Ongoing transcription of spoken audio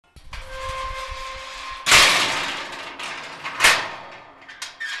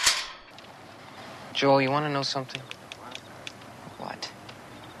Joel, you want to know something? What?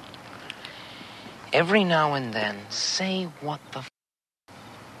 Every now and then, say what the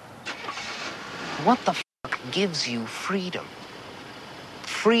gives you freedom.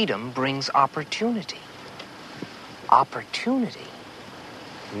 Freedom brings opportunity. Opportunity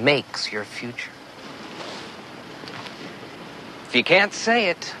makes your future. If you can't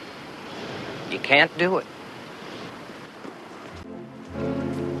say it, you can't do it.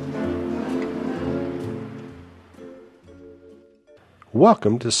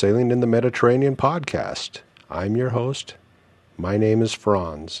 Welcome to Sailing in the Mediterranean podcast. I'm your host. My name is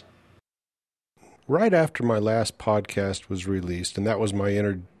Franz. Right after my last podcast was released, and that was my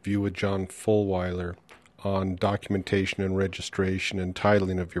interview with John Fulwiler on documentation and registration and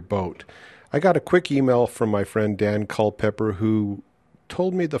titling of your boat, I got a quick email from my friend Dan Culpepper who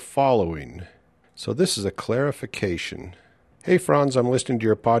told me the following. So this is a clarification. Hey Franz, I'm listening to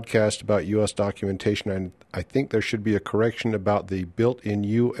your podcast about U.S. documentation, and I think there should be a correction about the built-in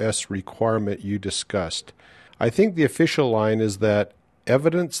U.S. requirement you discussed. I think the official line is that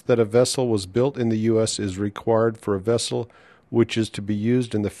evidence that a vessel was built in the U.S. is required for a vessel which is to be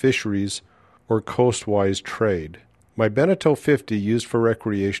used in the fisheries or coastwise trade. My Beneteau 50 used for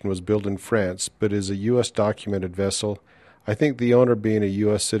recreation was built in France, but is a U.S. documented vessel. I think the owner being a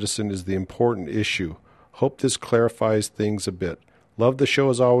U.S. citizen is the important issue. Hope this clarifies things a bit. Love the show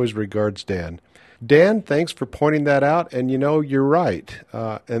as always. Regards, Dan. Dan, thanks for pointing that out. And you're right.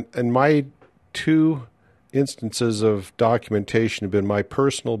 And my two instances of documentation have been my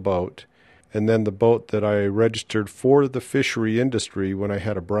personal boat and then the boat that I registered for the fishery industry when I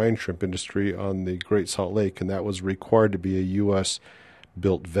had a brine shrimp industry on the Great Salt Lake, and that was required to be a U.S.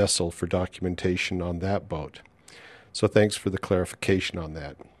 built vessel for documentation on that boat. So thanks for the clarification on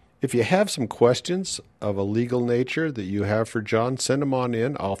that. If you have some questions of a legal nature that you have for John, send them on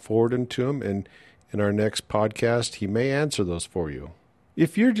in. I'll forward them to him, and in our next podcast, he may answer those for you.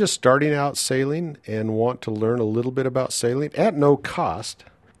 If you're just starting out sailing and want to learn a little bit about sailing at no cost,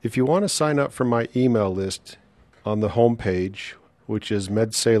 if you want to sign up for my email list on the homepage, which is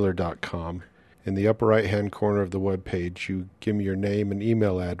medsailor.com, in the upper right-hand corner of the webpage, you give me your name and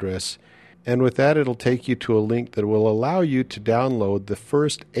email address. And with that, it'll take you to a link that will allow you to download the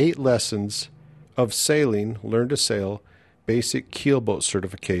first 8 lessons of sailing, Learn to Sail, Basic Keelboat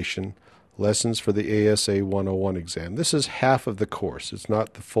Certification, lessons for the ASA 101 exam. This is half of the course. It's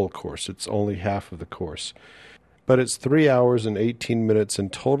not the full course. It's only half of the course. But it's 3 hours and 18 minutes in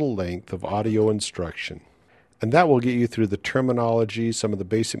total length of audio instruction. And that will get you through the terminology, some of the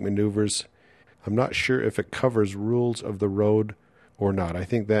basic maneuvers. I'm not sure if it covers rules of the road or not. I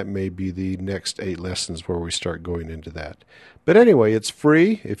think that may be the next 8 lessons where we start going into that. But anyway, it's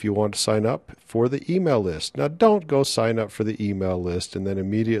free if you want to sign up for the email list. Now, don't go sign up for the email list and then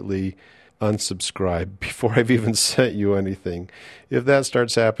immediately unsubscribe before I've even sent you anything. If that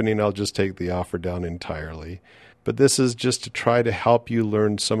starts happening, I'll just take the offer down entirely. But this is just to try to help you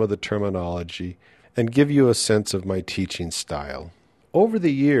learn some of the terminology and give you a sense of my teaching style. Over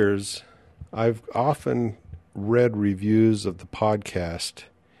the years, I've often read reviews of the podcast,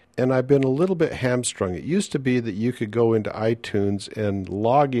 and I've been a little bit hamstrung. It used to be that you could go into iTunes and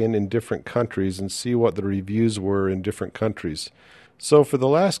log in different countries and see what the reviews were in different countries. So for the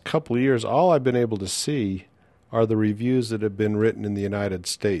last couple of years, all I've been able to see are the reviews that have been written in the United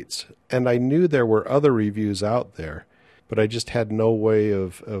States. And I knew there were other reviews out there, but I just had no way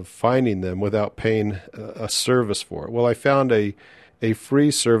of finding them without paying a service for it. Well, I found a free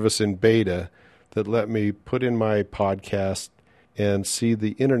service in beta that let me put in my podcast and see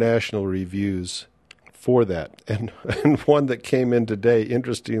the international reviews for that. And one that came in today,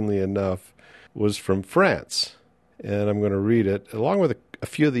 interestingly enough, was from France. And I'm going to read it, along with a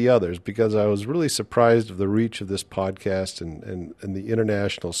few of the others, because I was really surprised of the reach of this podcast and the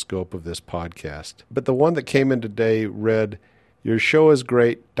international scope of this podcast. But the one that came in today read, "Your show is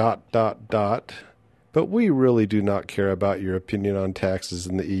great, ... but we really do not care about your opinion on taxes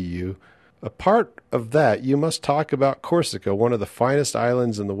in the EU. Apart of that, you must talk about Corsica, one of the finest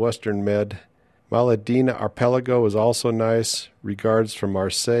islands in the Western Med. Maladina Archipelago is also nice. Regards from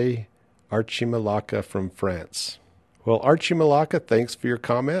Marseille, Archimalaca from France." Well, Archimalaca, thanks for your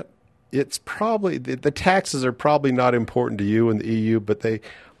comment. It's probably, the taxes are probably not important to you in the EU, but they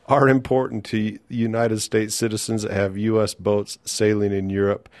are important to United States citizens that have U.S. boats sailing in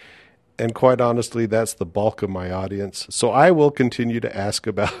Europe. And quite honestly, that's the bulk of my audience. So I will continue to ask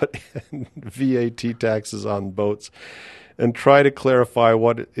about VAT taxes on boats and try to clarify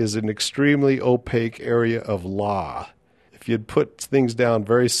what is an extremely opaque area of law. If you'd put things down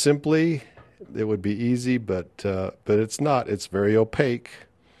very simply, it would be easy, but it's not. It's very opaque.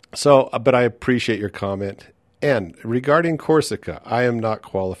 But I appreciate your comment. And regarding Corsica, I am not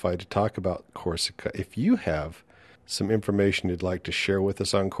qualified to talk about Corsica. If you have some information you'd like to share with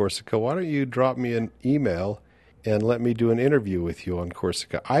us on Corsica, why don't you drop me an email and let me do an interview with you on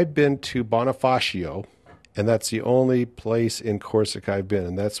Corsica. I've been to Bonifacio, and that's the only place in Corsica I've been.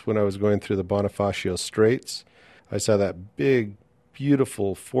 And that's when I was going through the Bonifacio Straits. I saw that big,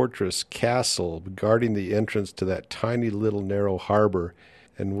 beautiful fortress castle guarding the entrance to that tiny little narrow harbor.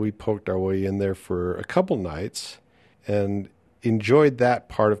 And we poked our way in there for a couple nights and enjoyed that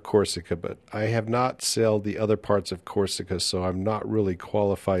part of Corsica. But I have not sailed the other parts of Corsica, so I'm not really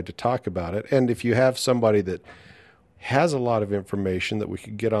qualified to talk about it. And if you have somebody that has a lot of information that we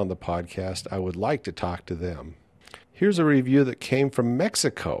could get on the podcast, I would like to talk to them. Here's a review that came from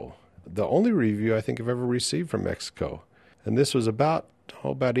Mexico. The only review I think I've ever received from Mexico. And this was about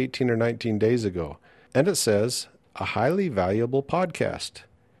 18 or 19 days ago. And it says, a highly valuable podcast.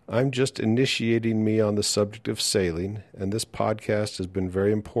 I'm just initiating me on the subject of sailing, and this podcast has been a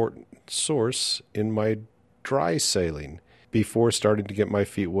very important source in my dry sailing before starting to get my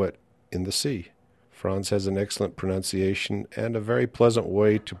feet wet in the sea. Franz has an excellent pronunciation and a very pleasant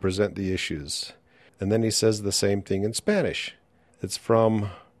way to present the issues. And then he says the same thing in Spanish. It's from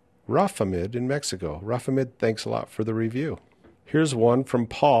Rafamid in Mexico. Rafamid, thanks a lot for the review. Here's one from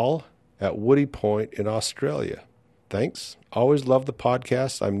Paul at Woody Point in Australia. Thanks. Always love the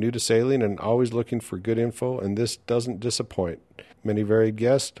podcast. I'm new to sailing and always looking for good info, and this doesn't disappoint. Many varied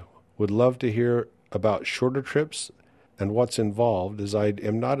guests. Would love to hear about shorter trips and what's involved, as I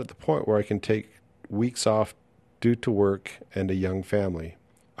am not at the point where I can take weeks off due to work and a young family.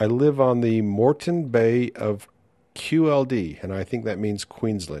 I live on the Moreton Bay of QLD, and I think that means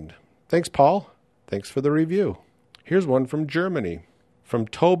Queensland. Thanks, Paul. Thanks for the review. Here's one from Germany, from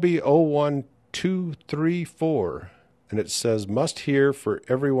Toby01234, and it says, must hear for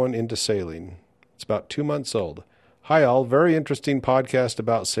everyone into sailing. It's about 2 months old. Hi all, very interesting podcast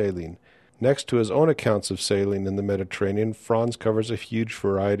about sailing. Next to his own accounts of sailing in the Mediterranean, Franz covers a huge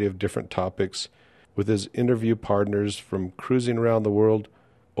variety of different topics with his interview partners, from cruising around the world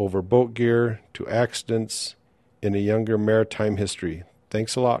over boat gear to accidents in a younger maritime history.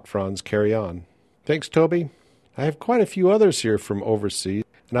 Thanks a lot, Franz. Carry on. Thanks, Toby. I have quite a few others here from overseas,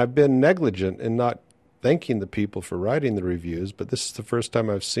 and I've been negligent in not thanking the people for writing the reviews, but this is the first time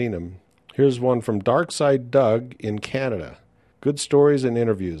I've seen them. Here's one from Darkside Doug in Canada. Good stories and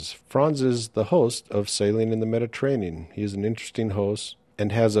interviews. Franz is the host of Sailing in the Mediterranean. He is an interesting host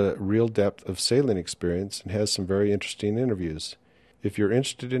and has a real depth of sailing experience and has some very interesting interviews. If you're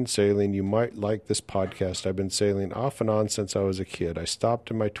interested in sailing, you might like this podcast. I've been sailing off and on since I was a kid. I stopped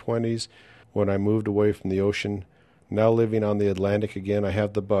in my 20s when I moved away from the ocean. Now living on the Atlantic again, I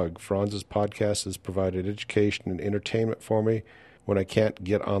have the bug. Franz's podcast has provided education and entertainment for me when I can't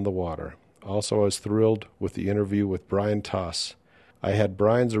get on the water. Also, I was thrilled with the interview with Brian Toss. I had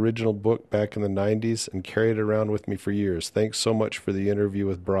Brian's original book back in the 90s and carried it around with me for years. Thanks so much for the interview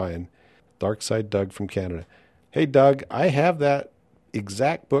with Brian. Darkside Doug from Canada. Hey, Doug, I have that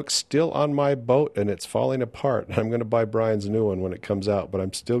exact book still on my boat, and it's falling apart. I'm going to buy Brian's new one when it comes out, but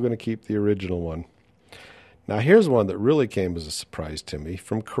I'm still going to keep the original one. Now, here's one that really came as a surprise to me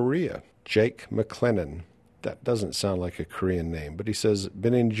from Korea. Jake McLennan. That doesn't sound like a Korean name, but he says,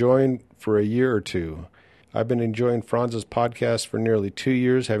 been enjoying for a year or two. I've been enjoying Franz's podcast for nearly 2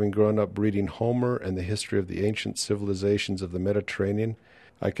 years, having grown up reading Homer and the history of the ancient civilizations of the Mediterranean.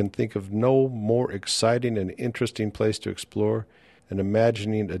 I can think of no more exciting and interesting place to explore, and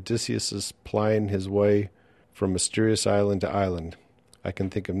imagining Odysseus plying his way from mysterious island to island. I can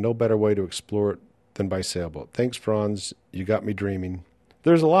think of no better way to explore it than by sailboat. Thanks, Franz. You got me dreaming.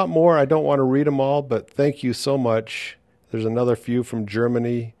 There's a lot more. I don't want to read them all, but thank you so much. There's another few from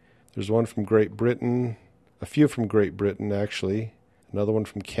Germany. There's one from Great Britain. A few from Great Britain, actually. Another one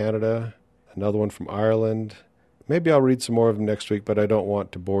from Canada. Another one from Ireland. Maybe I'll read some more of them next week, but I don't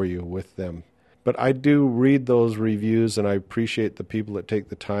want to bore you with them. But I do read those reviews, and I appreciate the people that take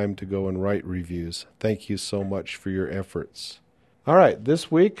the time to go and write reviews. Thank you so much for your efforts. All right,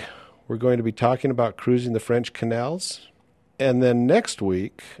 this week we're going to be talking about cruising the French canals. And then next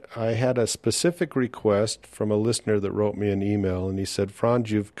week, I had a specific request from a listener that wrote me an email, and he said, Franz,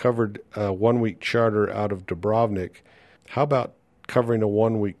 you've covered a 1-week charter out of Dubrovnik. How about covering a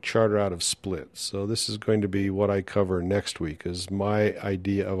 1-week charter out of Split? So this is going to be what I cover next week, is my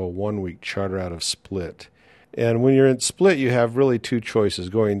idea of a 1-week charter out of Split. And when you're in Split, you have really two choices,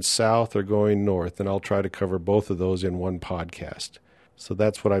 going south or going north, and I'll try to cover both of those in one podcast. So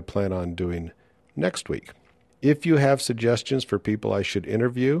that's what I plan on doing next week. If you have suggestions for people I should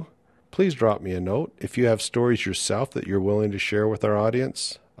interview, please drop me a note. If you have stories yourself that you're willing to share with our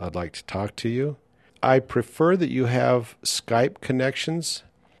audience, I'd like to talk to you. I prefer that you have Skype connections.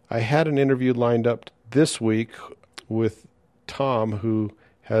 I had an interview lined up this week with Tom, who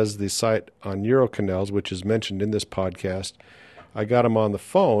has the site on Eurocanals, which is mentioned in this podcast. I got him on the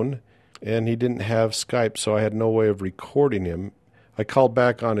phone, and he didn't have Skype, so I had no way of recording him. I called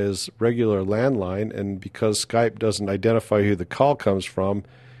back on his regular landline, and because Skype doesn't identify who the call comes from,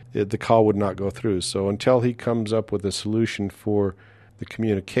 the call would not go through. So until he comes up with a solution for the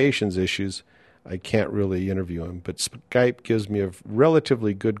communications issues, I can't really interview him. But Skype gives me a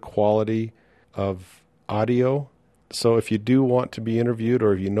relatively good quality of audio. So if you do want to be interviewed,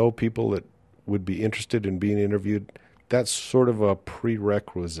 or if you know people that would be interested in being interviewed, that's sort of a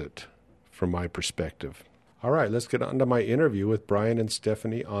prerequisite from my perspective. All right, let's get on to my interview with Brian and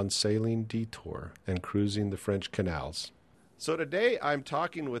Stephanie on Sailing Detour and cruising the French canals. So today I'm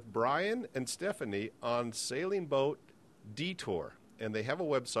talking with Brian and Stephanie on Sailing Boat Detour, and they have a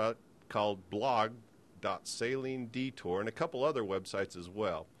website called blog.sailingdetour and a couple other websites as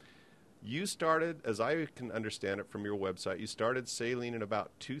well. You started, as I can understand it from your website, you started sailing in about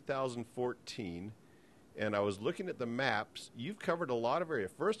 2014, and I was looking at the maps. You've covered a lot of area.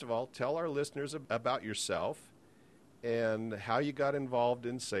 First of all, tell our listeners about yourself and how you got involved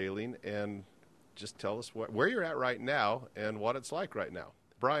in sailing, and just tell us where you're at right now and what it's like right now.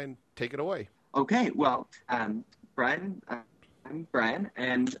 Brian, take it away. Okay, well, Brian, I'm Brian,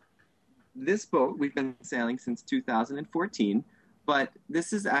 and this boat we've been sailing since 2014, but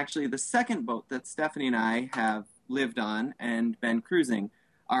this is actually the second boat that Stephanie and I have lived on and been cruising.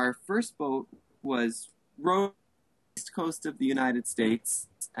 Our first boat was rowed east coast of the United States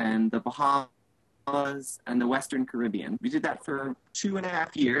and the Bahamas and the Western Caribbean. We did that for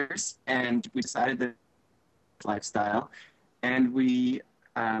 2.5 years, and we decided that lifestyle, and we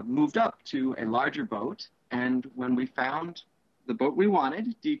moved up to a larger boat, and when we found the boat we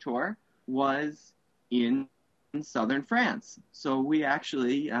wanted, Detour, was in southern France. So we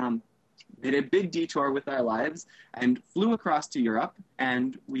actually did a big detour with our lives and flew across to Europe,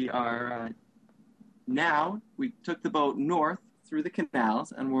 and we are now, we took the boat north through the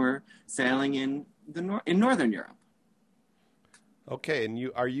canals, and we're sailing in northern Europe. Okay,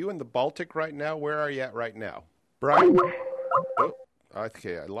 and are you in the Baltic right now? Where are you at right now? Brian? Oh,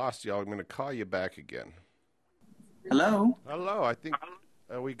 okay, I lost you. I'm going to call you back again. Hello? Hello, I think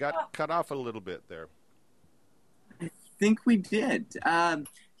we got cut off a little bit there. I think we did.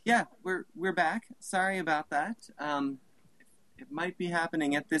 Yeah, we're back. Sorry about that. It might be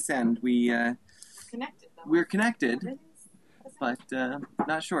happening at this end. We're connected, but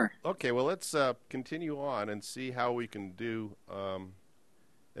not sure. Okay, well, let's continue on and see how we can do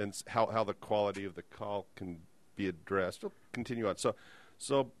and how the quality of the call can be addressed. We'll continue on.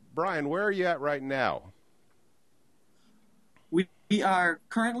 So Brian, where are you at right now? We are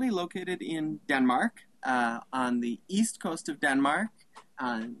currently located in Denmark, on the east coast of Denmark,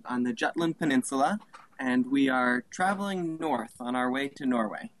 on the Jutland Peninsula, and we are traveling north on our way to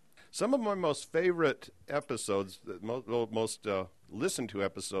Norway. Some of my most favorite episodes, most listened to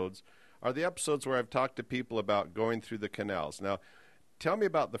episodes, are the episodes where I've talked to people about going through the canals. Now, tell me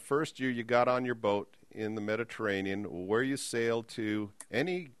about the first year you got on your boat in the Mediterranean, where you sailed to,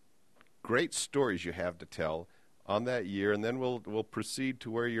 any great stories you have to tell on that year, and then we'll proceed to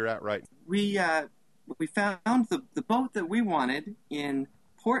where you're at right now. We found the boat that we wanted in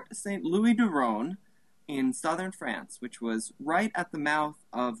Port St. Louis du Rhône in southern France, which was right at the mouth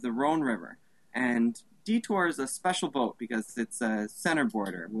of the Rhône River. And Detour is a special boat because it's a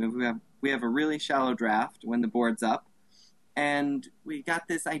centerboarder. We have a really shallow draft when the board's up, and we got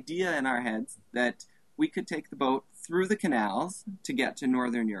this idea in our heads that we could take the boat through the canals to get to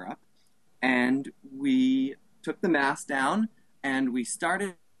northern Europe, and we took the mast down, and we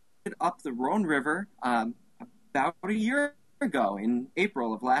started up the Rhône River about a year ago in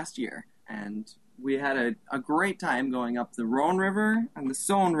April of last year. And we had a great time going up the Rhône River and the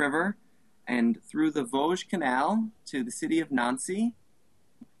Saône River and through the Vosges Canal to the city of Nancy.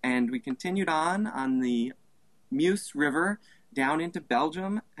 And we continued on the Meuse River down into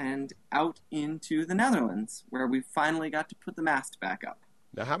Belgium and out into the Netherlands, where we finally got to put the mast back up.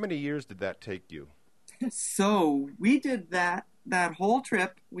 Now, how many years did that take you? So we did that whole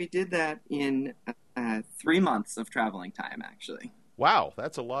trip. We did that in 3 months of traveling time, actually. Wow,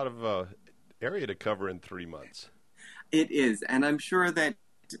 that's a lot of area to cover in 3 months. It is, and I'm sure that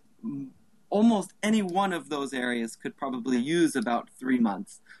almost any one of those areas could probably use about 3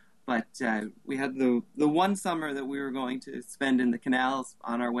 months. But we had the one summer that we were going to spend in the canals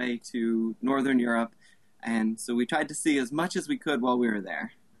on our way to northern Europe, and so we tried to see as much as we could while we were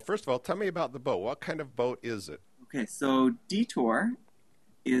there. First of all, tell me about the boat. What kind of boat is it? Okay, so Detour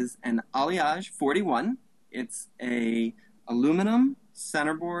is an Alliage 41. It's a aluminum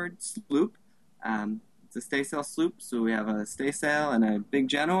centerboard sloop. It's a staysail sloop, so we have a staysail and a big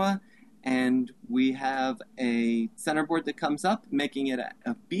Genoa, and we have a centerboard that comes up, making it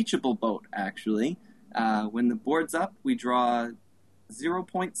a beachable boat, actually. When the board's up, we draw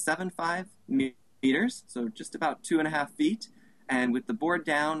 0.75 meters, so just about 2.5 feet. And with the board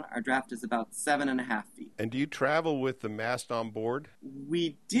down, our draft is about 7.5 feet. And do you travel with the mast on board?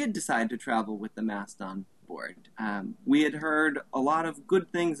 We did decide to travel with the mast on board. We had heard a lot of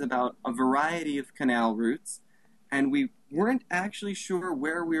good things about a variety of canal routes, and we weren't actually sure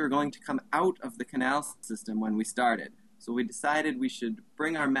where we were going to come out of the canal system when we started. So we decided we should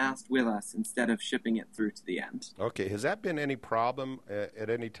bring our mast with us instead of shipping it through to the end. Okay, has that been any problem at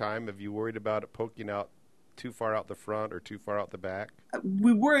any time? Have you worried about it poking out too far out the front or too far out the back?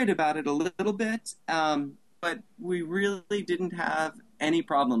 We worried about it a little bit, but we really didn't have any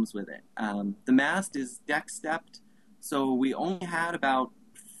problems with it. The mast is deck stepped, so we only had about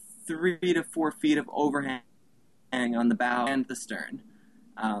 3 to 4 feet of overhang on the bow and the stern.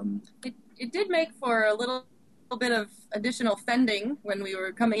 It did make for a little bit of additional fending when we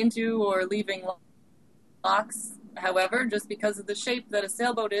were coming into or leaving locks. However, just because of the shape that a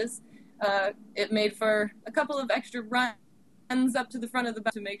sailboat is, it made for a couple of extra runs up to the front of the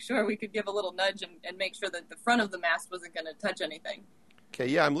boat to make sure we could give a little nudge and make sure that the front of the mast wasn't going to touch anything. Okay,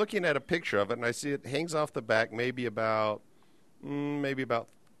 yeah, I'm looking at a picture of it, and I see it hangs off the back maybe about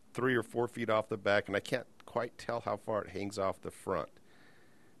 3 or 4 feet off the back, and I can't quite tell how far it hangs off the front.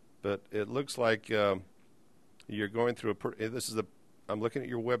 But it looks like you're going through I'm looking at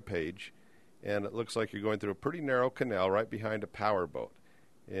your web page, and it looks like you're going through a pretty narrow canal right behind a power boat.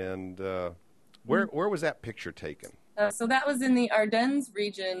 And where was that picture taken? So that was in the Ardennes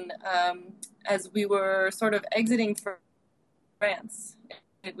region as we were sort of exiting France.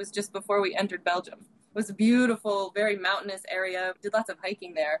 It was just before we entered Belgium. It was a beautiful, very mountainous area. We did lots of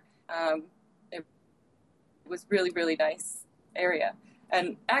hiking there. It was really, really nice area.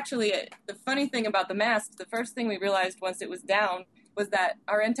 And actually, the funny thing about the mast, the first thing we realized once it was down was that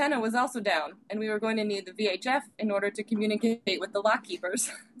our antenna was also down, and we were going to need the VHF in order to communicate with the lock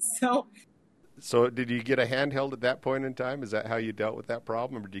keepers. So did you get a handheld at that point in time? Is that how you dealt with that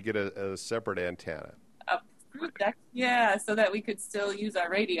problem, or did you get a separate antenna? Yeah, so that we could still use our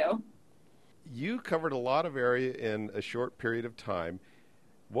radio. You covered a lot of area in a short period of time.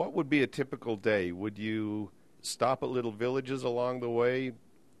 What would be a typical day? Would you stop at little villages along the way?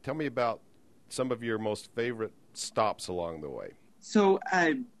 Tell me about some of your most favorite stops along the way. So,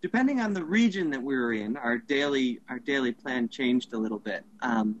 depending on the region that we were in, our daily plan changed a little bit.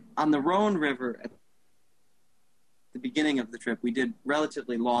 On the Rhone River, at the beginning of the trip, we did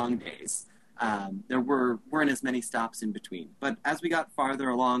relatively long days. There weren't as many stops in between. But as we got farther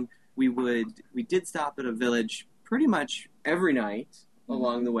along, we did stop at a village pretty much every night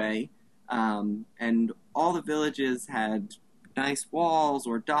along the way, and all the villages had nice walls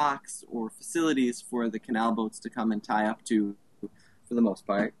or docks or facilities for the canal boats to come and tie up to, for the most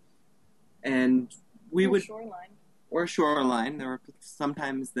part. And or shoreline. There were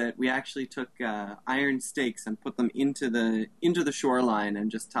sometimes that we actually took iron stakes and put them into the shoreline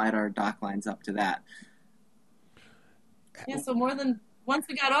and just tied our dock lines up to that. Yeah, so once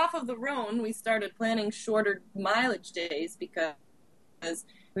we got off of the Rhone, we started planning shorter mileage days because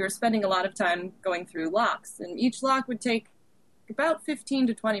we were spending a lot of time going through locks, and each lock would take about 15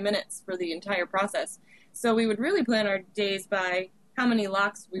 to 20 minutes for the entire process. So we would really plan our days by how many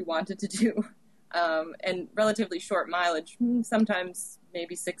locks we wanted to do, and relatively short mileage, sometimes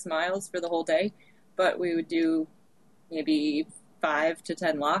maybe 6 miles for the whole day, but we would do maybe 5 to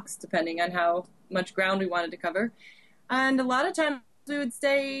 10 locks, depending on how much ground we wanted to cover. And a lot of times we would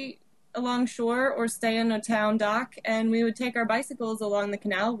stay along shore or stay in a town dock, and we would take our bicycles along the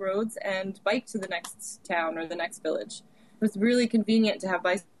canal roads and bike to the next town or the next village. It was really convenient to have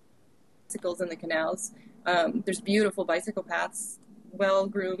bicycles in the canals. There's beautiful bicycle paths, well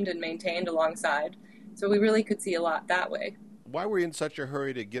groomed and maintained alongside, so we really could see a lot that way. Why were you in such a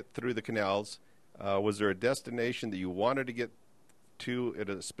hurry to get through the canals? Was there a destination that you wanted to get to at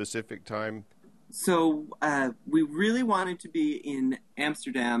a specific time? So we really wanted to be in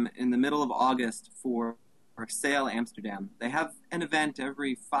Amsterdam in the middle of August for Sail Amsterdam. They have an event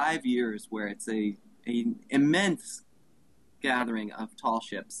every 5 years where it's an immense gathering of tall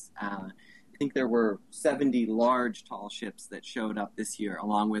ships. I think there were 70 large tall ships that showed up this year,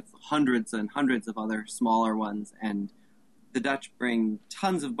 along with hundreds and hundreds of other smaller ones. And the Dutch bring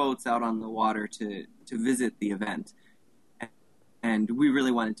tons of boats out on the water to visit the event. And we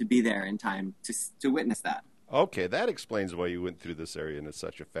really wanted to be there in time to witness that. Okay, that explains why you went through this area in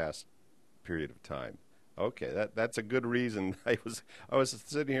such a fast period of time. Okay, that's a good reason. I was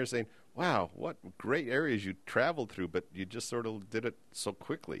sitting here saying, "Wow, what great areas you traveled through," but you just sort of did it so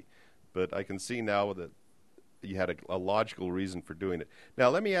quickly. But I can see now that you had a logical reason for doing it. Now,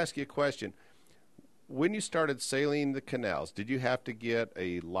 let me ask you a question. When you started sailing the canals, did you have to get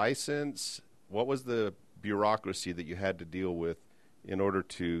a license? What was the bureaucracy that you had to deal with in order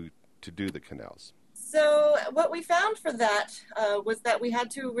to do the canals? So what we found for that was that we had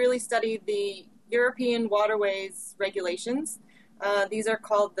to really study the European waterways regulations. These are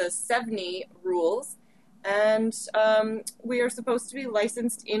called the SEVNY rules, and we are supposed to be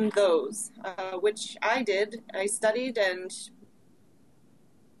licensed in those, which I did. I studied and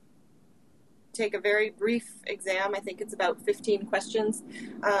take a very brief exam. I think it's about 15 questions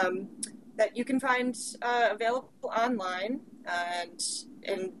that you can find available online,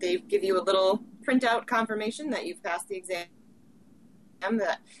 and they give you a little printout confirmation that you've passed the exam,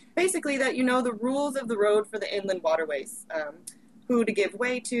 that basically that you know the rules of the road for the inland waterways, who to give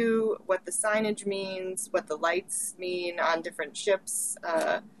way to, what the signage means, what the lights mean on different ships,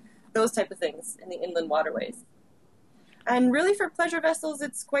 those type of things in the inland waterways. And really for pleasure vessels,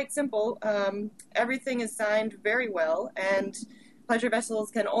 it's quite simple. Everything is signed very well, and pleasure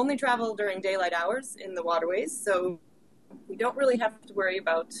vessels can only travel during daylight hours in the waterways, so we don't really have to worry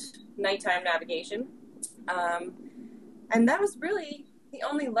about nighttime navigation. And that was really the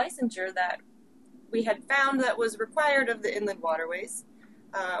only licensure that we had found that was required of the inland waterways.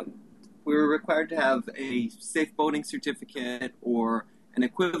 We were required to have a safe boating certificate or an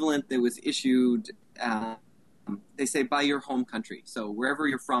equivalent that was issued, they say, by your home country. So wherever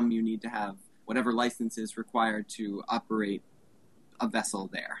you're from, you need to have whatever license is required to operate a vessel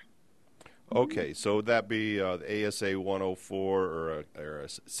there. Okay, so would that be the ASA 104 or a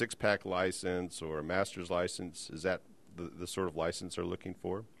six-pack license or a master's license? Is that the sort of license they're looking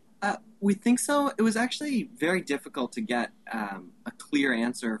for? We think so. It was actually very difficult to get a clear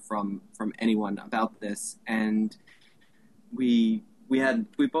answer from anyone about this, and we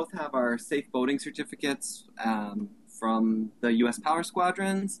both have our safe boating certificates from the U.S. Power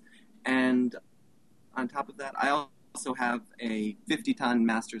Squadrons, and on top of that, I also have a 50-ton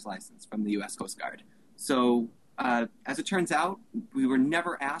master's license from the U.S. Coast Guard. So as it turns out, we were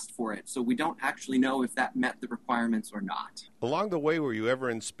never asked for it, so we don't actually know if that met the requirements or not. Along the way, were you ever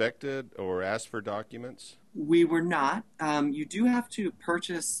inspected or asked for documents? We were not. You do have to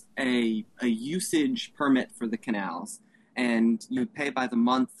purchase a usage permit for the canals, and you pay by the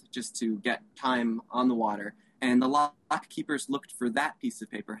month just to get time on the water. And the lock keepers looked for that piece of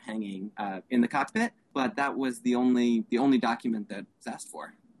paper hanging in the cockpit, but that was the only document that was asked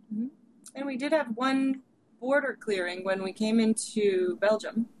for. Mm-hmm. And we did have one border clearing when we came into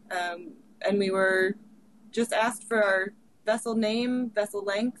Belgium, and we were just asked for our vessel name, vessel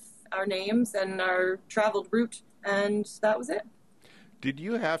length, our names, and our traveled route, and that was it. Did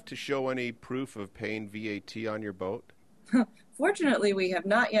you have to show any proof of paying VAT on your boat? Fortunately, we have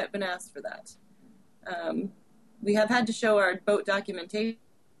not yet been asked for that. We have had to show our boat documentation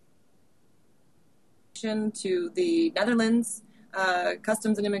to the Netherlands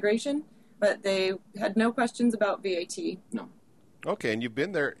Customs and Immigration, but they had no questions about VAT. No. Okay, and you've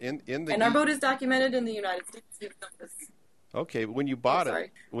been there in the... And our boat is documented in the United States. Okay, when you bought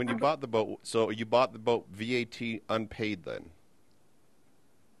bought the boat, so you bought the boat VAT unpaid then?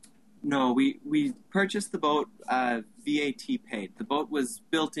 No, we purchased the boat VAT paid. The boat was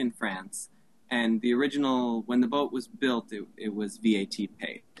built in France, and the original, when the boat was built, it was VAT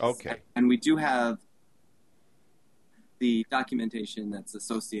paid. Okay. And we do have the documentation that's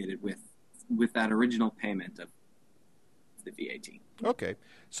associated with that original payment of the VAT. Okay.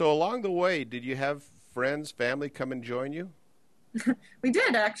 So along the way, did you have friends, family come and join you? We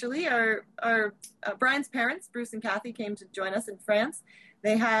did, actually. Our Brian's parents, Bruce and Kathy, came to join us in France.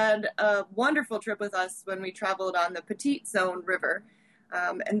 They had a wonderful trip with us when we traveled on the Petite Zone River.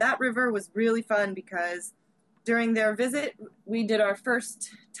 And that river was really fun because during their visit, we did our first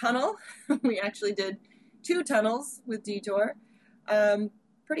tunnel. We actually did 2 tunnels with Detour.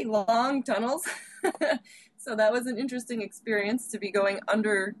 Pretty long tunnels. So that was an interesting experience to be going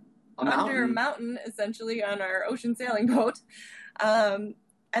under a mountain, essentially, on our ocean sailing boat.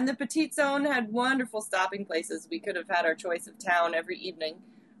 And the Petite Zone had wonderful stopping places. We could have had our choice of town every evening.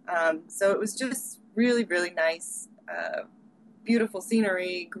 So it was just really, really nice. Beautiful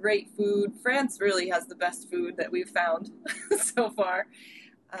scenery, great food. France really has the best food that we've found so far.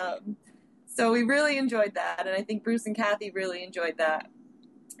 So we really enjoyed that, and I think Bruce and Kathy really enjoyed that.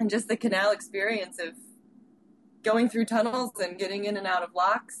 And just the canal experience of going through tunnels and getting in and out of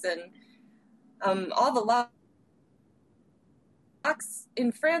locks, and all the locks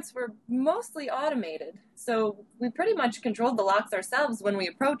in France were mostly automated, so we pretty much controlled the locks ourselves. When we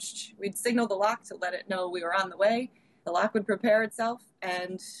approached, we'd signal the lock to let it know we were on the way. The lock would prepare itself,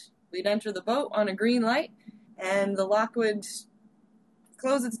 and we'd enter the boat on a green light, and the lock would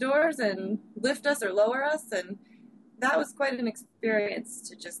close its doors and lift us or lower us, and that was quite an experience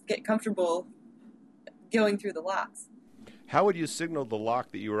to just get comfortable going through the locks. How would you signal the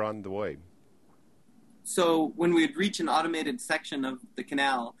lock that you were on the way? So when we'd reach an automated section of the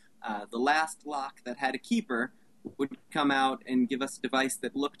canal, the last lock that had a keeper would come out and give us a device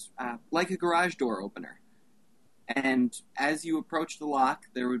that looked like a garage door opener. And as you approach the lock,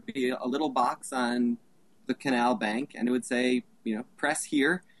 there would be a little box on the canal bank, and it would say, press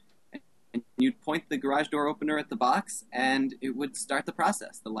here. And you'd point the garage door opener at the box, and it would start the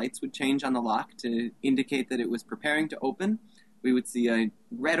process. The lights would change on the lock to indicate that it was preparing to open. We would see a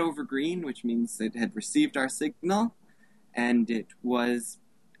red over green, which means it had received our signal, and it was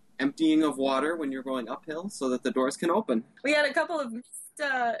emptying of water when you're going uphill so that the doors can open. We had a couple of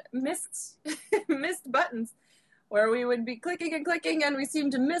missed buttons where we would be clicking and clicking, and we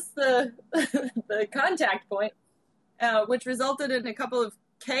seemed to miss the contact point, which resulted in a couple of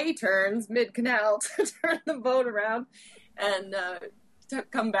K-turns mid-canal to turn the boat around and to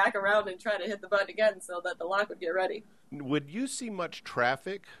come back around and try to hit the button again so that the lock would get ready. Would you see much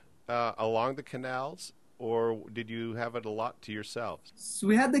traffic along the canals, or did you have it a lot to yourselves? So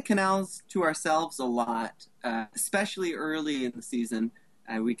we had the canals to ourselves a lot, especially early in the season.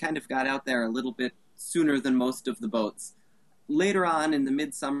 We kind of got out there a little bit sooner than most of the boats. Later on in the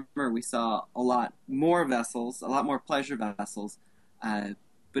midsummer, we saw a lot more vessels, a lot more pleasure vessels,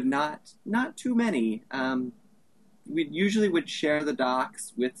 but not too many. We usually would share the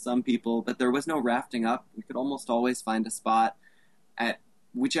docks with some people, but there was no rafting up. We could almost always find a spot at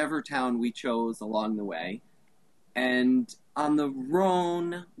whichever town we chose along the way. And on the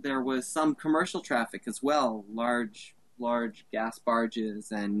Rhone, there was some commercial traffic as well, large gas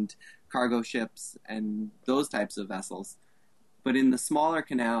barges and cargo ships and those types of vessels. But in the smaller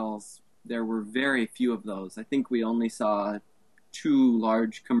canals, there were very few of those. I think we only saw 2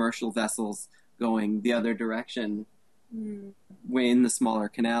 large commercial vessels going the other direction in the smaller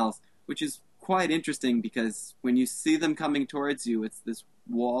canals, which is quite interesting because when you see them coming towards you, it's this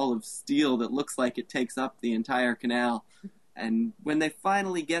wall of steel that looks like it takes up the entire canal. And when they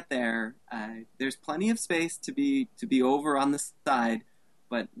finally get there, there's plenty of space to be over on the side,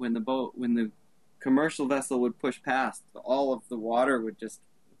 but when the commercial vessel would push past, all of the water would just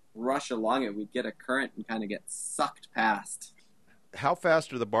rush along it. We'd get a current and kind of get sucked past. How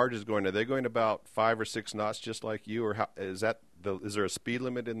fast are the barges going? Are they going about 5 or 6 knots, just like you, or is there a speed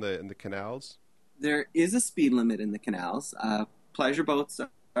limit in the canals? There is a speed limit in the canals. Pleasure boats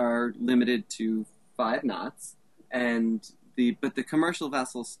are limited to 5 knots, but the commercial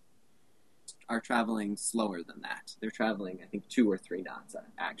vessels are traveling slower than that. They're traveling, I think, 2 or 3 knots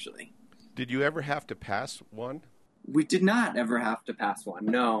actually. Did you ever have to pass one? We did not ever have to pass one.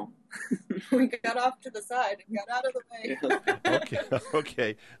 No. We got off to the side and got out of the way. Yeah.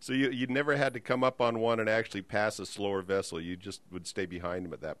 Okay. So you never had to come up on one and actually pass a slower vessel. You just would stay behind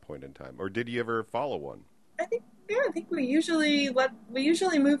them at that point in time. Or did you ever follow one? I think we usually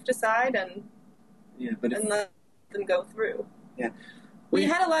moved aside and let them go through. Yeah. We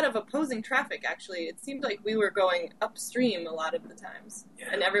had a lot of opposing traffic, actually. It seemed like we were going upstream a lot of the times,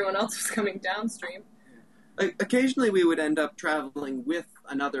 and everyone else was coming downstream. Occasionally we would end up traveling with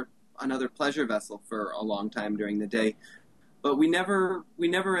another pleasure vessel for a long time during the day, but we never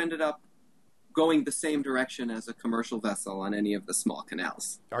ended up going the same direction as a commercial vessel on any of the small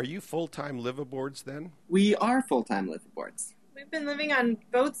canals. Are you full-time liveaboards then? We are full-time liveaboards. We've been living on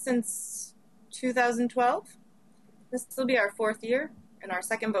boats since 2012. This will be our 4th year and our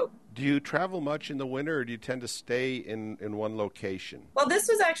 2nd boat. Do you travel much in the winter, or do you tend to stay in one location? Well, this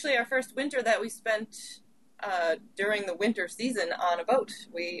was actually our first winter that we spent during the winter season on a boat.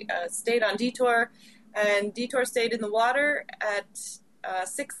 We stayed on Detour, and Detour stayed in the water at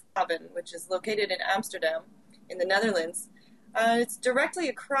Sixhaven, which is located in Amsterdam in the Netherlands. It's directly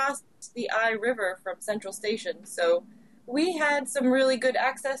across the Eye River from Central Station, so we had some really good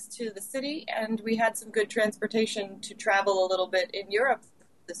access to the city, and we had some good transportation to travel a little bit in Europe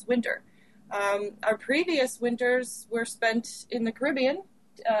this winter. Our previous winters were spent in the Caribbean,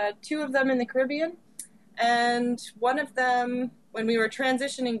 2 of them in the Caribbean, and one of them, when we were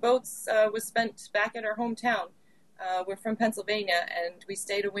transitioning boats, was spent back at our hometown. We're from Pennsylvania, and we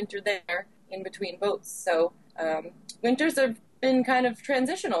stayed a winter there in between boats. So winters have been kind of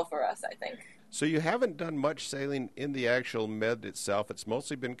transitional for us, I think. So you haven't done much sailing in the actual Med itself. It's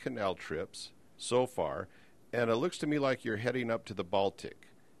mostly been canal trips so far. And it looks to me like you're heading up to the Baltic.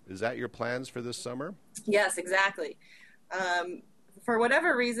 Is that your plans for this summer? Yes, exactly. For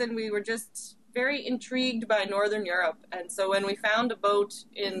whatever reason, we were just very intrigued by Northern Europe. And so when we found a boat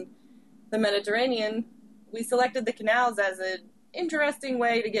in the Mediterranean, we selected the canals as an interesting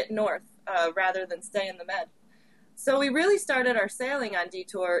way to get north rather than stay in the Med. So we really started our sailing on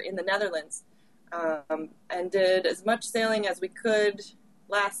Detour in the Netherlands and did as much sailing as we could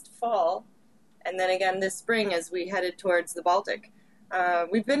last fall, and then again this spring as we headed towards the Baltic.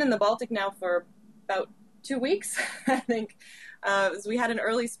 We've been in the Baltic now for about 2 weeks, I think, as we had an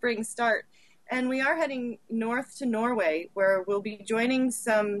early spring start. And we are heading north to Norway, where we'll be joining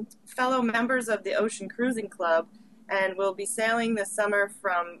some fellow members of the Ocean Cruising Club, and we'll be sailing this summer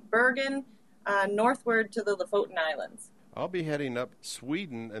from Bergen northward to the Lofoten Islands. I'll be heading up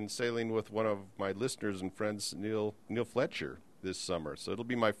Sweden and sailing with one of my listeners and friends, Neil Fletcher, this summer. So it'll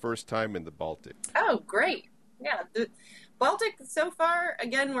be my first time in the Baltic. Oh, great. Yeah, the Baltic so far,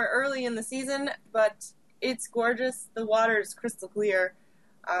 again, we're early in the season, but it's gorgeous. The water is crystal clear.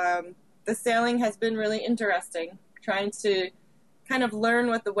 The sailing has been really interesting, trying to kind of learn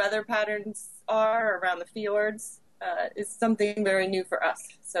what the weather patterns are around the fjords is something very new for us.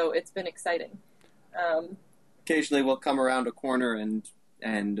 So it's been exciting. Occasionally we'll come around a corner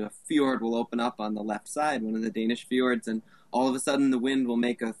and a fjord will open up on the left side, one of the Danish fjords, and all of a sudden the wind will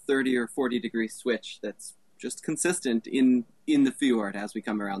make a 30 or 40 degree switch that's just consistent in the fjord as we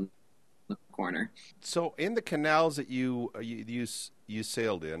come around the corner. So in the canals that you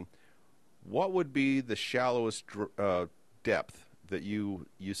sailed in, what would be the shallowest depth that you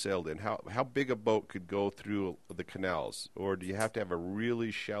sailed in? How big a boat could go through the canals? Or do you have to have a really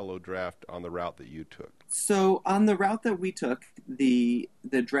shallow draft on the route that you took? So on the route that we took, the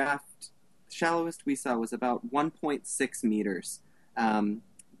draft shallowest we saw was about 1.6 meters.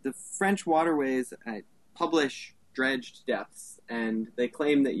 The French waterways publish dredged depths, and they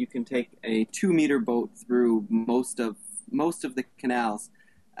claim that you can take a 2-meter boat through most of the canals.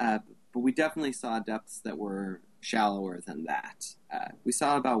 But we definitely saw depths that were shallower than that. We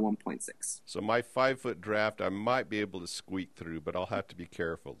saw about 1.6. So my 5-foot draft, I might be able to squeak through, but I'll have to be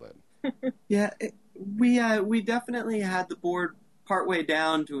careful then. Yeah, we definitely had the board partway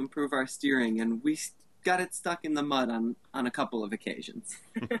down to improve our steering, and we got it stuck in the mud on a couple of occasions.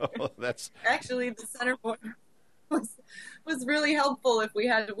 Oh, that's Actually, the centerboard was really helpful if we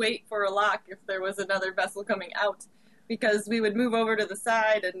had to wait for a lock if there was another vessel coming out, because we would move over to the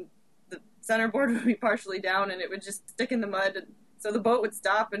side and the centerboard would be partially down and it would just stick in the mud, and so the boat would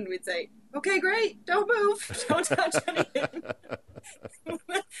stop and we'd say, "Okay, great, don't move, don't touch anything.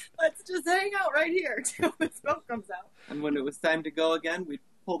 Let's just hang out right here till this boat comes out." And when it was time to go again, we'd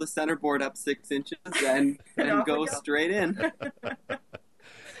pull the centerboard up 6 inches and go straight in.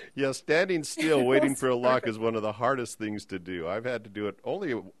 Yeah, standing still waiting for a lock is one of the hardest things to do. I've had to do it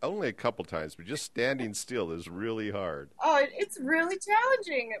only a couple times, but just standing still is really hard. Oh, it's really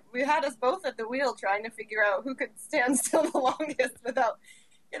challenging. We had us both at the wheel trying to figure out who could stand still the longest without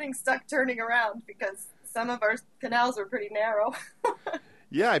getting stuck turning around, because some of our canals are pretty narrow.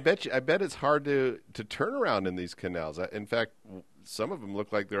 Yeah, I bet it's hard to turn around in these canals. In fact, some of them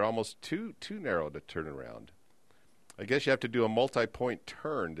look like they're almost too narrow to turn around. I guess you have to do a multi-point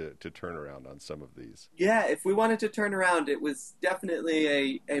turn to turn around on some of these. Yeah, if we wanted to turn around, it was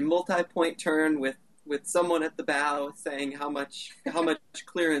definitely a multi-point turn with someone at the bow saying how much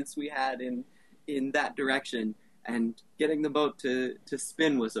clearance we had in that direction, and getting the boat to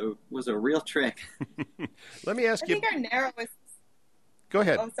spin was a real trick. Let me ask you. I think our narrowest. Go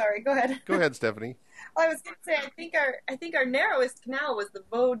ahead. Oh, sorry. Go ahead. Go ahead, Stephanie. I was going to say I think our narrowest canal was the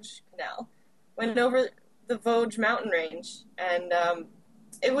Vosges Canal. Went over the Vosges mountain range, and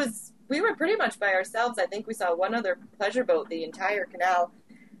we were pretty much by ourselves. I think we saw one other pleasure boat the entire canal,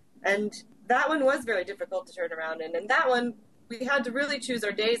 and that one was very difficult to turn around in. And that one, we had to really choose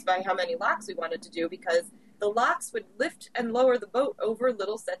our days by how many locks we wanted to do, because the locks would lift and lower the boat over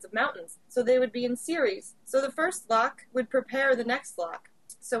little sets of mountains, so they would be in series. So the first lock would prepare the next lock.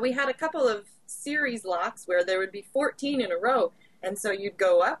 So we had a couple of series locks where there would be 14 in a row, and so you'd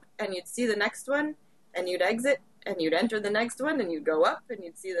go up and you'd see the next one, and you'd exit, and you'd enter the next one, and you'd go up, and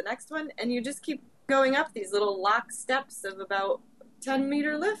you'd see the next one, and you just keep going up these little lock steps of about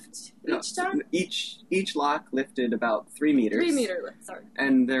 10-meter lift each time. Each lock lifted about 3 meters. 3-meter lift, sorry.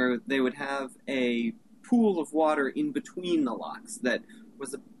 And they would have a pool of water in between the locks that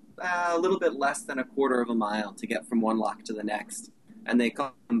was a little bit less than a quarter of a mile to get from one lock to the next. And they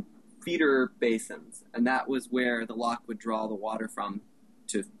called them feeder basins, and that was where the lock would draw the water from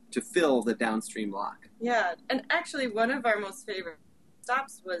to fill the downstream lock. Yeah, and actually one of our most favorite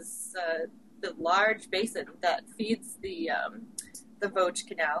stops was the large basin that feeds the Vosges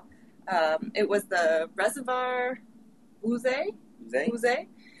Canal. It was the Reservoir Uzay. And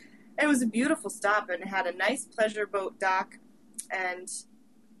it was a beautiful stop, and it had a nice pleasure boat dock, and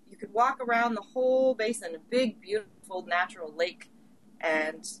you could walk around the whole basin, a big, beautiful natural lake,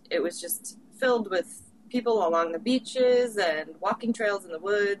 and it was just filled with people along the beaches and walking trails in the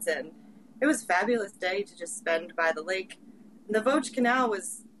woods, and it was a fabulous day to just spend by the lake. And the Vosges Canal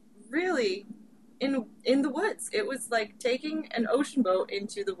was really in the woods. It was like taking an ocean boat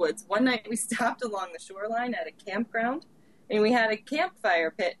into the woods. One night we stopped along the shoreline at a campground, and we had a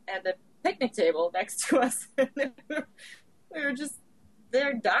campfire pit and a picnic table next to us. We were just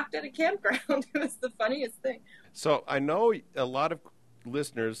there docked at a campground. It was the funniest thing. So I know a lot of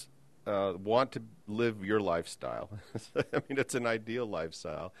listeners want to live your lifestyle. I mean, it's an ideal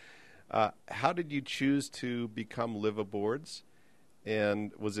lifestyle. How did you choose to become liveaboards?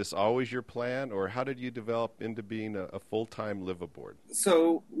 And was this always your plan, or how did you develop into being a full-time liveaboard?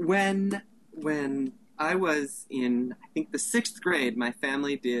 So when I was in, I think, the 6th grade, my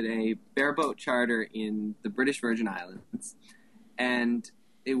family did a bareboat charter in the British Virgin Islands. And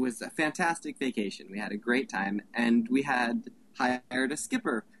it was a fantastic vacation. We had a great time, and we had hired a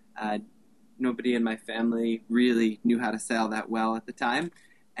skipper. Nobody in my family really knew how to sail that well at the time.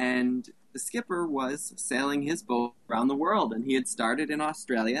 And the skipper was sailing his boat around the world, and he had started in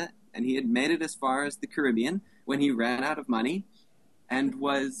Australia, and he had made it as far as the Caribbean when he ran out of money, and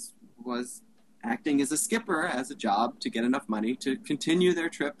was acting as a skipper as a job to get enough money to continue their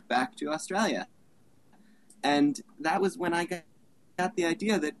trip back to Australia. And that was when I got the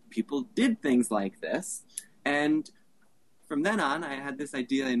idea that people did things like this. And from then on, I had this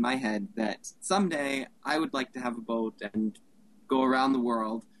idea in my head that someday I would like to have a boat and go around the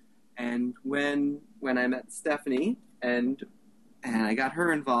world. And when I met Stephanie and I got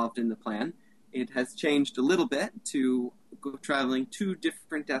her involved in the plan, it has changed a little bit to go traveling 2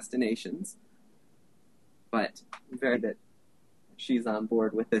 different destinations. But I'm very that she's on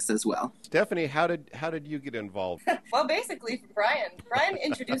board with this as well. Stephanie, how did you get involved? Well, basically from Brian. Brian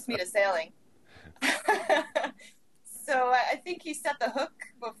introduced me to sailing. So I think he set the hook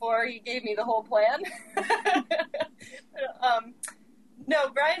before he gave me the whole plan. No,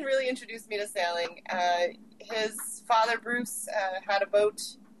 Brian really introduced me to sailing. His father, Bruce, had a boat,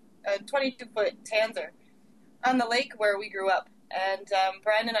 a 22-foot Tanzer, on the lake where we grew up. And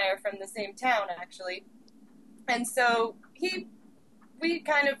Brian and I are from the same town, actually. And so we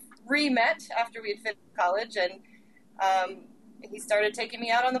kind of re-met after we had finished college, and he started taking me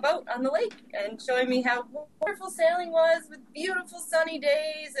out on the boat on the lake and showing me how wonderful sailing was, with beautiful sunny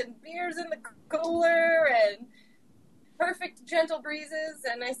days and beers in the cooler and perfect gentle breezes.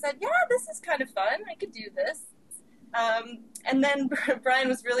 And I said, yeah, this is kind of fun. I could do this. And then Brian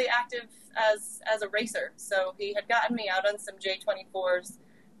was really active as a racer. So he had gotten me out on some J24s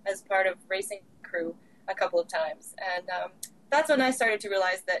as part of racing crew a couple of times. And that's when I started to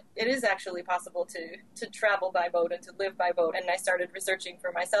realize that it is actually possible to travel by boat and to live by boat. And I started researching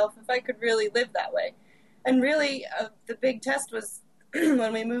for myself if I could really live that way. And really, the big test was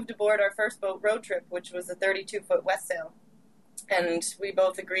when we moved aboard our first boat road trip, which was a 32-foot West Sail. And we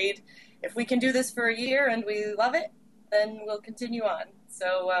both agreed, if we can do this for a year and we love it, then we'll continue on.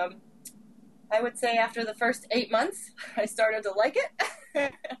 So I would say after the first 8 months, I started to like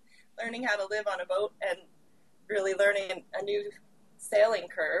it, learning how to live on a boat and really learning a new sailing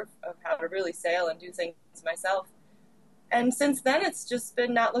curve of how to really sail and do things myself. And since then, it's just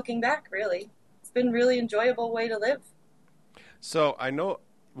been not looking back, really. It's been a really enjoyable way to live. So I know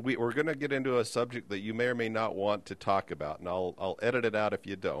we're going to get into a subject that you may or may not want to talk about, and I'll edit it out if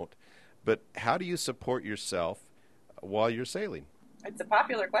you don't. But how do you support yourself while you're sailing? It's a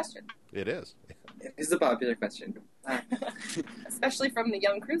popular question. It is. It is a popular question. Especially from the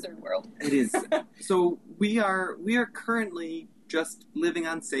young cruiser world. It is. So we are currently just living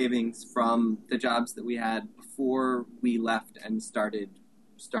on savings from the jobs that we had before we left and started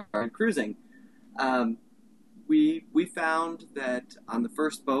cruising. We found that on the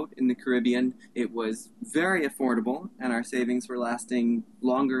first boat in the Caribbean, it was very affordable, and our savings were lasting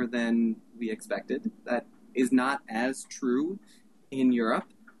longer than we expected. That is not as true in Europe,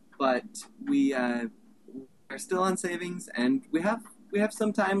 but we are still on savings, and we have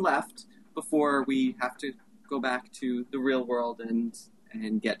some time left before we have to go back to the real world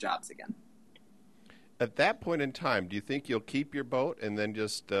and get jobs again. At that point in time, do you think you'll keep your boat and then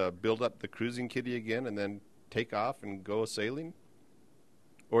just build up the cruising kitty again and then take off and go sailing?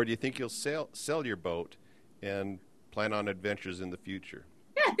 Or do you think you'll sell your boat and plan on adventures in the future?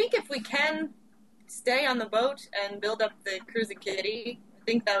 Yeah, I think if we can stay on the boat and build up the cruising kitty, I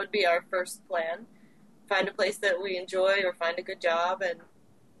think that would be our first plan. Find a place that we enjoy or find a good job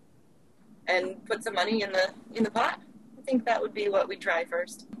and put some money in the pot. I think that would be what we try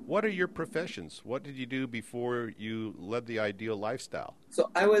first. What are your professions? What did you do before you led the ideal lifestyle? So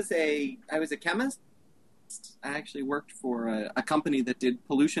I was a chemist. I actually worked for a company that did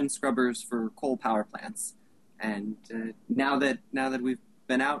pollution scrubbers for coal power plants. And now that we've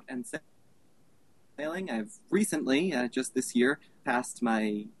been out and sailing, I've recently, just this year, passed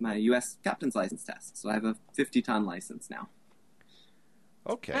my U.S. captain's license test. So I have a 50-ton license now.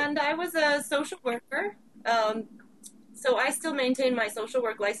 Okay. And I was a social worker. So I still maintain my social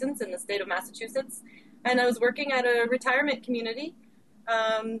work license in the state of Massachusetts. And I was working at a retirement community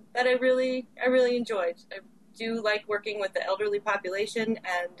that I really enjoyed. I do like working with the elderly population,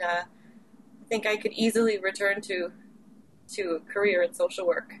 and I think I could easily return to a career in social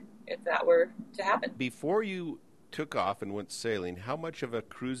work if that were to happen. Before you took off and went sailing, how much of a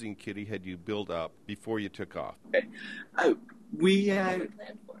cruising kitty had you built up before you took off? We planned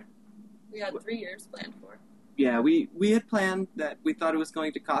for. We had 3 years planned for. Yeah, we had planned that we thought it was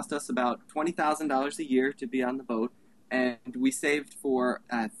going to cost us about $20,000 a year to be on the boat, and we saved for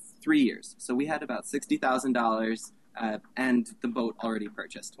 3 years. So we had about $60,000 and the boat already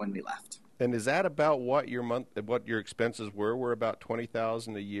purchased when we left. And is that about what your expenses were about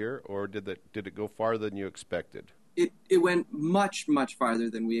 $20,000 a year, or did it go farther than you expected? It went much farther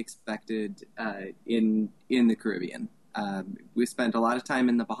than we expected in the Caribbean. We spent a lot of time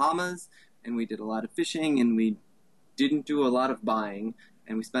in the Bahamas, and we did a lot of fishing, and we didn't do a lot of buying,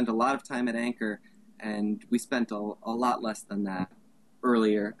 and we spent a lot of time at anchor, and we spent a lot less than that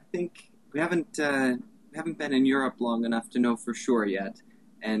earlier. I think we haven't been in Europe long enough to know for sure yet,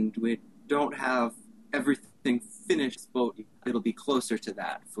 and we don't have everything finished boat. It'll be closer to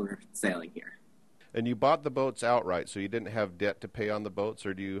that for sailing here. And you bought the boats outright, so you didn't have debt to pay on the boats,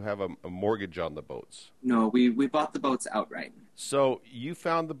 or do you have a mortgage on the boats? No, we bought the boats outright. So you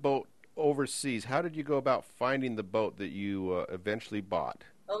found the boat overseas. How did you go about finding the boat that you eventually bought?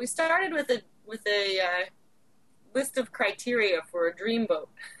 Well, we started with a list of criteria for a dream boat.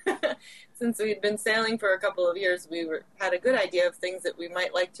 Since we had been sailing for a couple of years, we had a good idea of things that we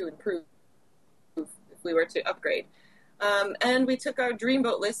might like to improve if we were to upgrade. And we took our dream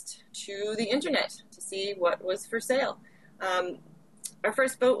boat list to the internet to see what was for sale. Our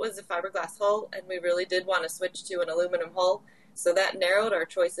first boat was a fiberglass hull, and we really did want to switch to an aluminum hull, so that narrowed our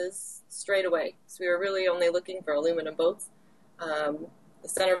choices straight away. So we were really only looking for aluminum boats. The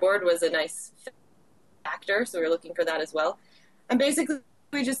centerboard was a nice factor, so we were looking for that as well. And basically,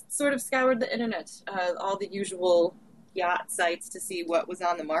 we just sort of scoured the internet, all the usual yacht sites to see what was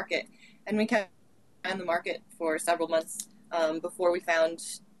on the market. And we kept on the market for several months before we found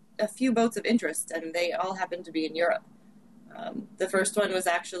a few boats of interest, and they all happened to be in Europe. The first one was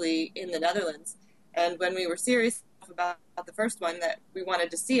actually in the Netherlands, and when we were serious about the first one that we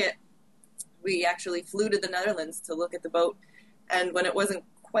wanted to see it, we actually flew to the Netherlands to look at the boat, and when it wasn't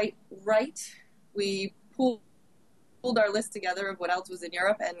quite right, we pulled our list together of what else was in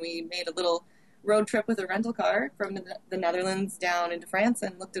Europe, and we made a little road trip with a rental car from the Netherlands down into France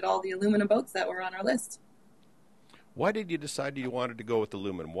and looked at all the aluminum boats that were on our list. Why did you decide you wanted to go with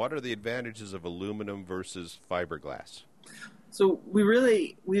aluminum? What are the advantages of aluminum versus fiberglass? So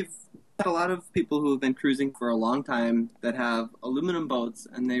we've had a lot of people who have been cruising for a long time that have aluminum boats,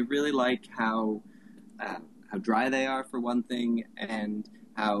 and they really like how dry they are, for one thing, and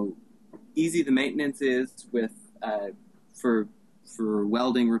how easy the maintenance is with for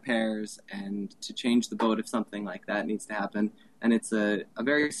welding repairs and to change the boat if something like that needs to happen. And it's a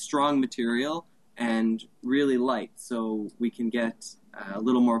very strong material and really light, so we can get a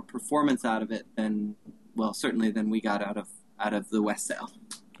little more performance out of it than we got out of the West Sail.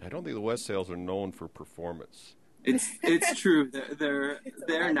 I don't think the West Sails are known for performance. It's true.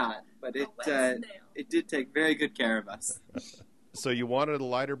 They're not, but it did take very good care of us. So you wanted a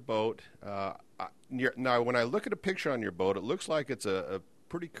lighter boat. Now, when I look at a picture on your boat, it looks like it's a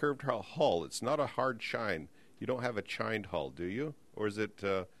pretty curved hull. It's not a hard chine. You don't have a chined hull, do you? Or is it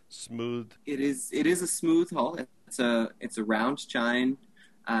smooth? It is a smooth hull. It's a round chine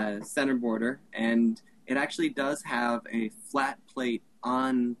center border, and it actually does have a flat plate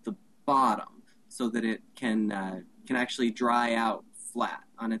on the bottom so that it can actually dry out flat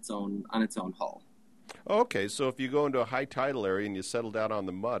on its own hull. Okay, so if you go into a high tidal area and you settle down on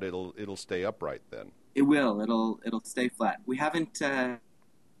the mud, it'll stay upright then. It will. It'll stay flat. We haven't tried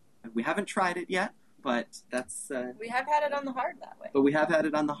it yet, but that's. We have had it on the hard that way. But we have had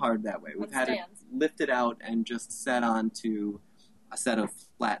it on the hard that way. We've had it lifted out and just set onto a set of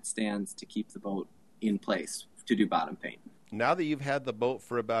flat stands to keep the boat in place to do bottom paint. Now that you've had the boat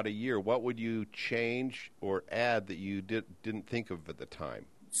for about a year, what would you change or add that you didn't think of at the time?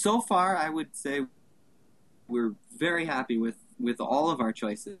 So far, I would say we're very happy with all of our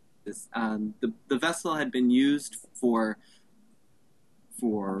choices. The vessel had been used for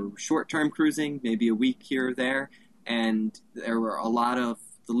short-term cruising, maybe a week here or there, and there were a lot of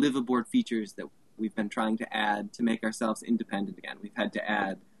the live-aboard features that we've been trying to add to make ourselves independent again. We've had to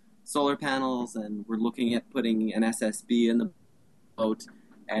add solar panels, and we're looking at putting an SSB in the boat,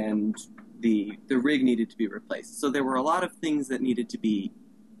 and the rig needed to be replaced. So there were a lot of things that needed to be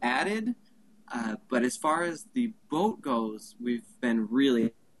added, but as far as the boat goes, we've been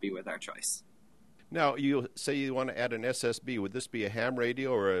really happy with our choice. Now, you say you want to add an SSB. Would this be a ham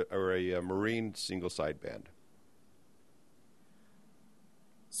radio or a marine single sideband?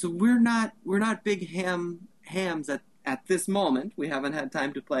 So we're not big hams at this moment. We haven't had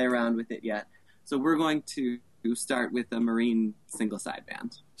time to play around with it yet. So we're going to start with a marine single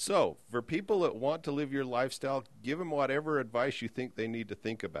sideband. So, for people that want to live your lifestyle, give them whatever advice you think they need to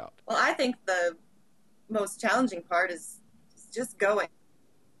think about. Well, I think the most challenging part is just going.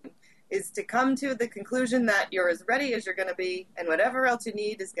 Is to come to the conclusion that you're as ready as you're going to be, and whatever else you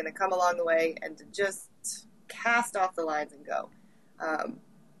need is going to come along the way, and to just cast off the lines and go.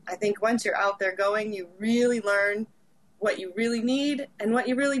 I think once you're out there going, you really learn what you really need and what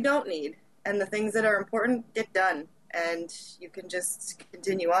you really don't need. And the things that are important get done, and you can just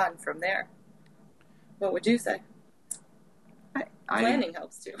continue on from there. What would you say? Planning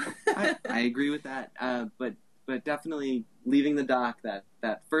helps too. I agree with that, but definitely leaving the dock that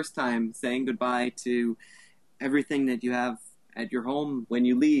first time, saying goodbye to everything that you have at your home when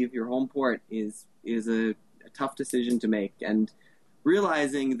you leave your home port is a tough decision to make, and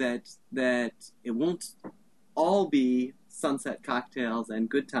realizing that it won't all be sunset cocktails and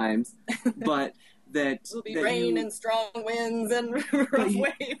good times, but that it'll be rain and strong winds and rough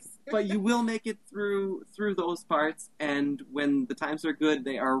waves. But you will make it through those parts, and when the times are good,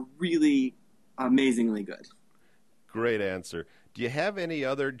 they are really amazingly good. Great answer. Do you have any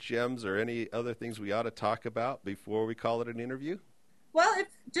other gems or any other things we ought to talk about before we call it an interview? Well,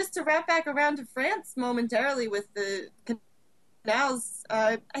 just to wrap back around to France momentarily with the canals,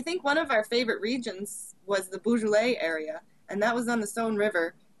 I think one of our favorite regions was the Beaujolais area, and that was on the Saône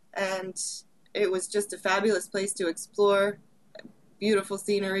River, and it was just a fabulous place to explore. Beautiful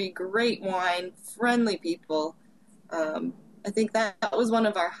scenery, great wine, friendly people. I think that was one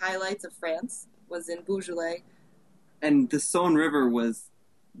of our highlights of France, was in Beaujolais. And the Saône River was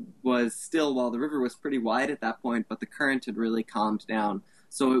still, well, the river was pretty wide at that point, but the current had really calmed down.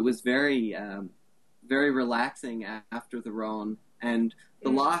 So it was very, very relaxing after the Rhone. And the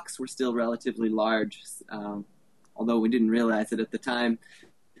locks were still relatively large, although we didn't realize it at the time.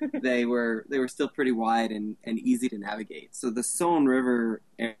 They were still pretty wide and easy to navigate. So the Saône River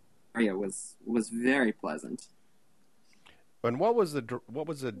area was very pleasant. And what was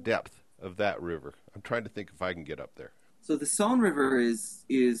the depth of that river? I'm trying to think if I can get up there. So the Saône River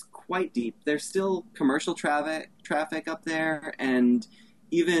is quite deep. There's still commercial traffic up there, and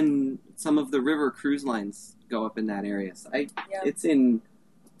even some of the river cruise lines go up in that area. So it's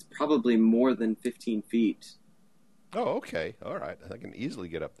probably more than 15 feet. Oh, okay. All right. I can easily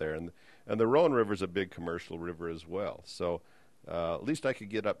get up there. And the Rhone River is a big commercial river as well. So at least I could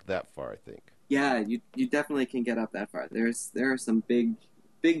get up that far, I think. Yeah, you definitely can get up that far. There are some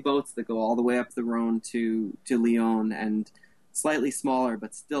big boats that go all the way up the Rhone to Lyon, and slightly smaller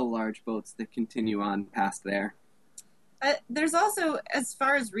but still large boats that continue on past there. There's also, as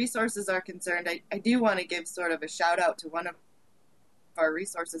far as resources are concerned, I do want to give sort of a shout out to one of our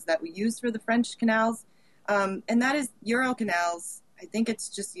resources that we use for the French canals, and that is Eurocanals. I think it's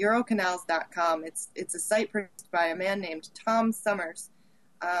just Eurocanals.com. It's a site produced by a man named Tom Summers.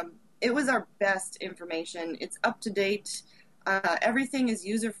 It was our best information. It's up to date. Everything is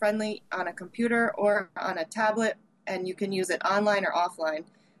user-friendly on a computer or on a tablet, and you can use it online or offline.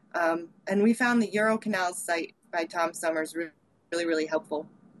 And we found the Eurocanals site by Tom Summers really, really helpful.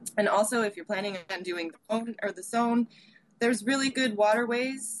 And also, if you're planning on doing the Saône, there's really good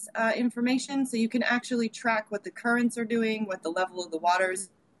waterways information, so you can actually track what the currents are doing, what the level of the water is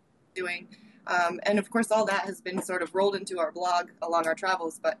doing. And, of course, all that has been sort of rolled into our blog along our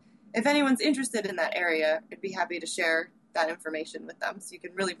travels. But if anyone's interested in that area, I'd be happy to share that information with them, so you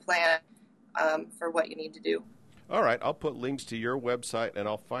can really plan for what you need to do. All right, I'll put links to your website, and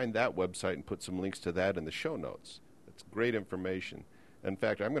I'll find that website and put some links to that in the show notes. It's great information. In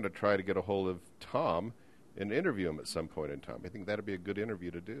fact, I'm going to try to get a hold of Tom and interview him at some point in time. I think that'd be a good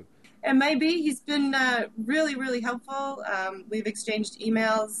interview to do. And maybe he's been really, really helpful. We've exchanged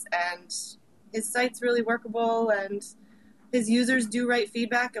emails, and his site's really workable, and his users do write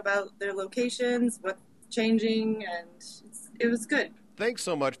feedback about their locations, what's changing, and it was good. Thanks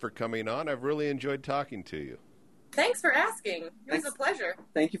so much for coming on. I've really enjoyed talking to you. Thanks for asking. It was a pleasure.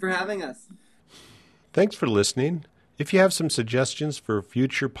 Thank you for having us. Thanks for listening. If you have some suggestions for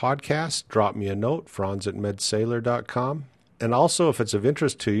future podcasts, drop me a note, franz@medsailor.com. And also, if it's of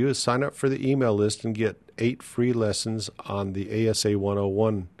interest to you, sign up for the email list and get 8 free lessons on the ASA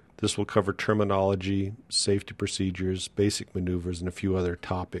 101. This will cover terminology, safety procedures, basic maneuvers, and a few other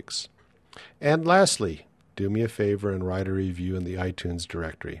topics. And lastly, do me a favor and write a review in the iTunes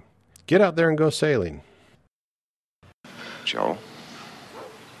directory. Get out there and go sailing. Joel?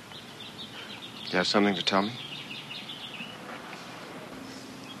 You have something to tell me?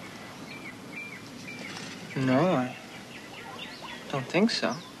 No, I don't think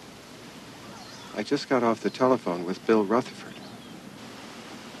so. I just got off the telephone with Bill Rutherford.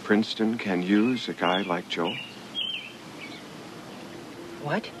 Princeton can use a guy like Joel.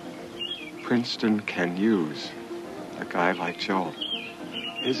 What? Princeton can use a guy like Joel.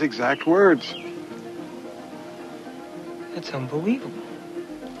 His exact words. That's unbelievable.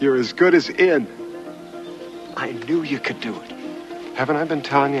 You're as good as in. I knew you could do it. Haven't I been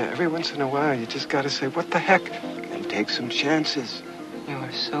telling you, every once in a while, you just gotta say, what the heck, and take some chances. You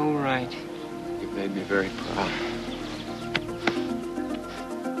are so right. You've made me very proud.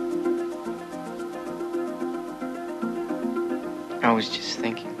 I was just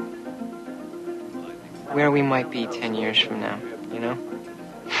thinking where we might be 10 years from now, you know?